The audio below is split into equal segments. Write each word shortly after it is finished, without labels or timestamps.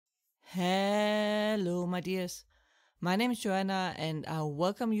Hello, my dears. My name is Joanna, and I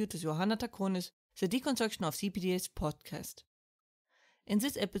welcome you to Johanna Takonis, the Deconstruction of C-PTSD podcast. In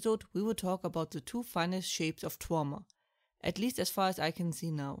this episode, we will talk about the two finest shapes of trauma, at least as far as I can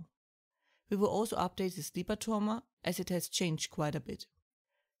see now. We will also update the sleeper trauma, as it has changed quite a bit.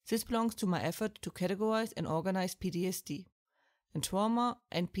 This belongs to my effort to categorize and organize PTSD, and trauma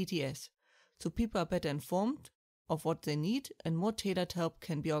and PTS, so people are better informed of what they need and more tailored help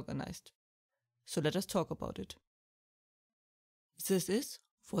can be organized. So let us talk about it. This is,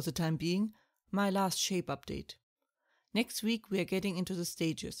 for the time being, my last shape update. Next week we are getting into the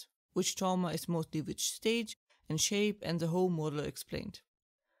stages, which trauma is mostly which stage and shape and the whole model explained.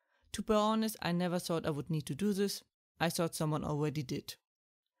 To be honest, I never thought I would need to do this. I thought someone already did.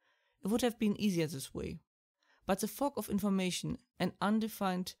 It would have been easier this way. But the fog of information and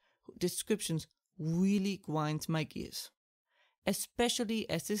undefined descriptions really grinds my gears, especially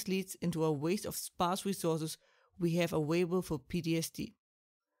as this leads into a waste of sparse resources we have available for PTSD,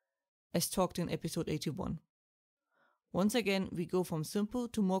 as talked in episode 81. Once again, we go from simple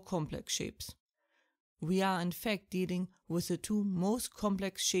to more complex shapes. We are in fact dealing with the two most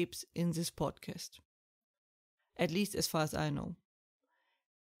complex shapes in this podcast, at least as far as I know.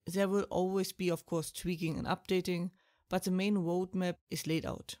 There will always be, of course, tweaking and updating, but the main roadmap is laid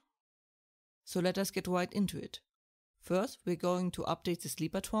out. So let us get right into it. First, we're going to update the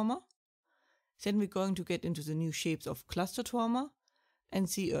sleeper trauma. Then we're going to get into the new shapes of cluster trauma and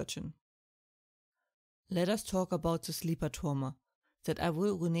sea urchin. Let us talk about the sleeper trauma, that I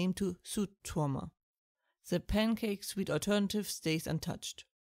will rename to suit trauma. The pancake sweet alternative stays untouched.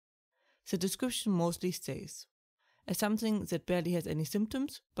 The description mostly stays, as something that barely has any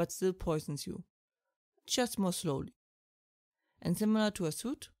symptoms but still poisons you, just more slowly. And similar to a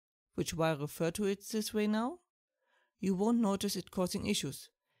suit, which why I refer to it this way now, you won't notice it causing issues,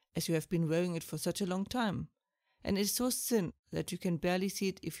 as you have been wearing it for such a long time, and it is so thin that you can barely see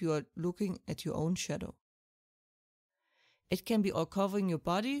it if you are looking at your own shadow. It can be all covering your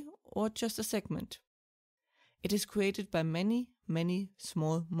body or just a segment. It is created by many, many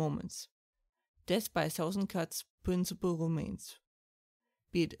small moments. Death by 1,000 cuts principle remains.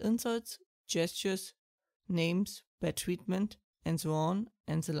 Be it insults, gestures, names, bad treatment, and so on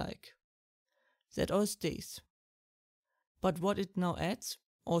and the like. That all stays. But what it now adds,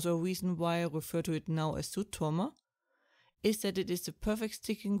 also a reason why I refer to it now as suit trauma, is that it is the perfect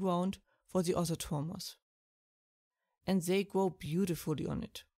sticking ground for the other traumas. And they grow beautifully on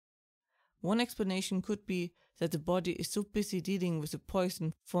it. One explanation could be that the body is so busy dealing with the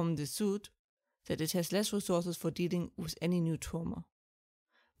poison from the suit that it has less resources for dealing with any new trauma.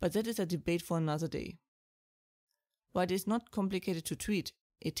 But that is a debate for another day. While it is not complicated to treat,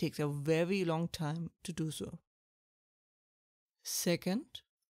 it takes a very long time to do so. Second,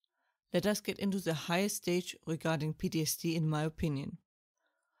 let us get into the highest stage regarding PTSD in my opinion,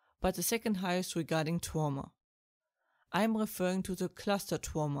 but the second highest regarding trauma. I am referring to the cluster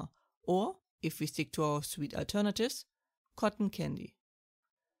trauma, or, if we stick to our sweet alternatives, cotton candy.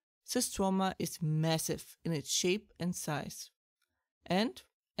 This trauma is massive in its shape and size, and,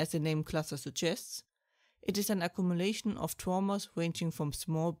 as the name cluster suggests, it is an accumulation of traumas ranging from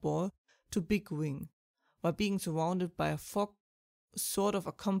small ball to big ring, while being surrounded by a fog sort of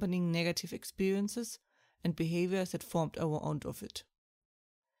accompanying negative experiences and behaviors that formed around of it.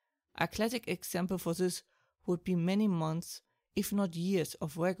 A classic example for this would be many months, if not years,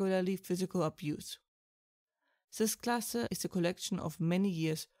 of regularly physical abuse. This cluster is a collection of many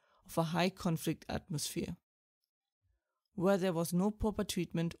years of a high conflict atmosphere, where there was no proper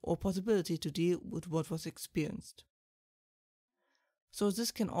treatment or possibility to deal with what was experienced. So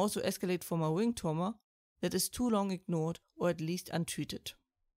this can also escalate from a ring trauma that is too long ignored or at least untreated,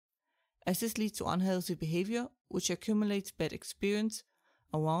 as this leads to unhealthy behavior which accumulates bad experience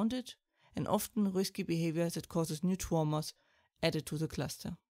around it and often risky behavior that causes new traumas added to the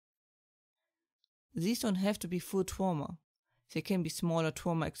cluster. These don't have to be full trauma, they can be smaller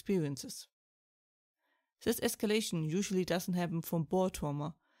trauma experiences. This escalation usually doesn't happen from ball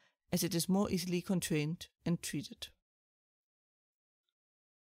trauma, as it is more easily contained and treated.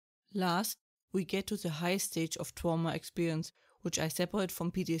 Last, we get to the highest stage of trauma experience, which I separate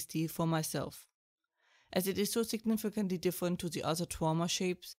from PTSD for myself, as it is so significantly different to the other trauma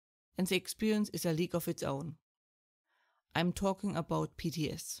shapes, and the experience is a league of its own. I'm talking about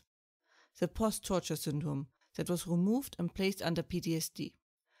PTS, the post-torture syndrome that was removed and placed under PTSD,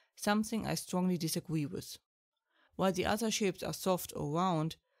 something I strongly disagree with. While the other shapes are soft or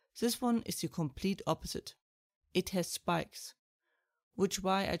round, this one is the complete opposite. It has spikes, which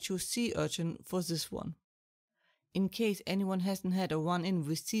why I choose Sea Urchin for this one. in case anyone hasn't had a run-in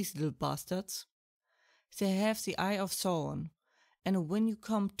with these little bastards. They have the eye of Sauron, and when you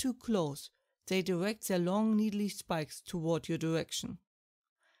come too close, they direct their long needly spikes toward your direction.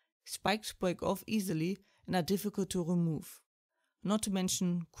 Spikes break off easily and are difficult to remove, not to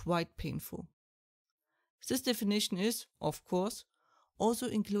mention quite painful. This definition is, of course, also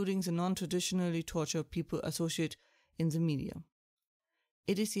including the non-traditionally tortured people associated in the media.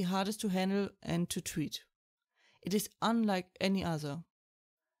 It is the hardest to handle and to treat. It is unlike any other,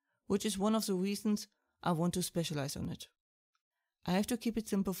 which is one of the reasons I want to specialize on it. I have to keep it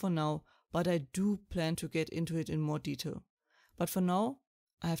simple for now, but I do plan to get into it in more detail. But for now,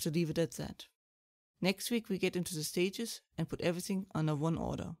 I have to leave it at that. Next week we get into the stages and put everything under one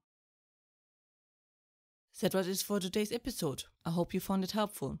order. That was it for today's episode. I hope you found it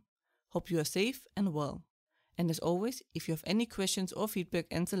helpful. Hope you are safe and well. And as always, if you have any questions or feedback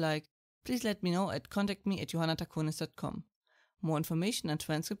and the like, please let me know at contactme@johannatakonis.com. More information and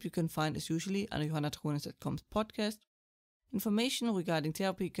transcript you can find as usually under johannatakonis.com's podcast. Information regarding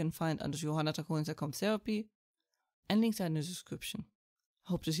therapy you can find under johannatakonis.com therapy, and links are in the description.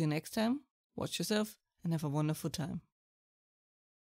 I hope to see you next time. Watch yourself and have a wonderful time.